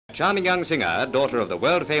charming young singer, daughter of the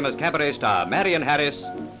world-famous cabaret star Marion Harris,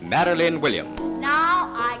 Marilyn Williams.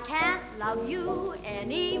 Now I can't love you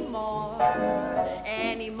any more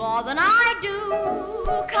than I do,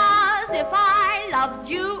 'cause if I loved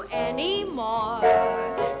you any more,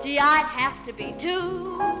 gee, I'd have to be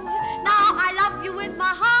two. Now I love you with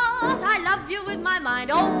my heart, I love you with my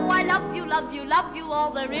mind. Oh, I love you, love you, love you,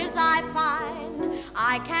 all there is I find.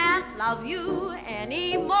 I can't love you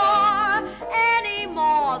any more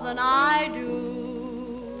than I do.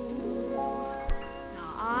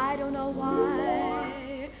 Now I don't know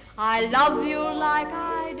why I love you like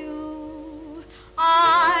I do.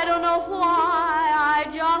 I don't know why, I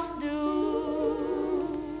just do.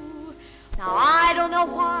 Now I don't know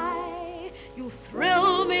why you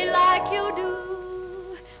thrill me like you do.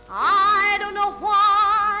 I don't know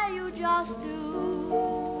why, you just do.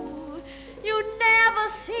 You never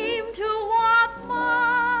seem to want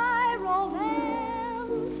my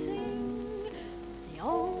romancing. The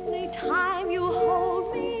only time you hold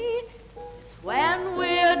me is when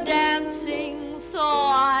we're dancing. So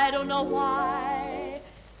I don't know why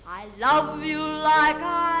I love you like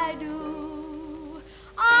I do.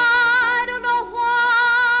 I don't know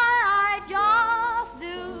why, I just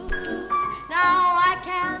do. Now I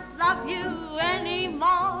can't love you any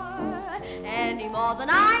more than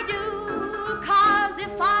I do. 'Cause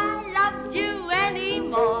if I loved you any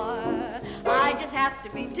more, I just have to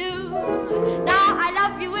be two. Now I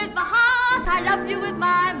love you with my heart, I love you with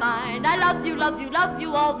my mind. I love you, love you, love you,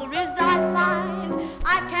 all there is I find.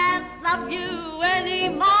 I can't love you any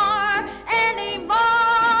more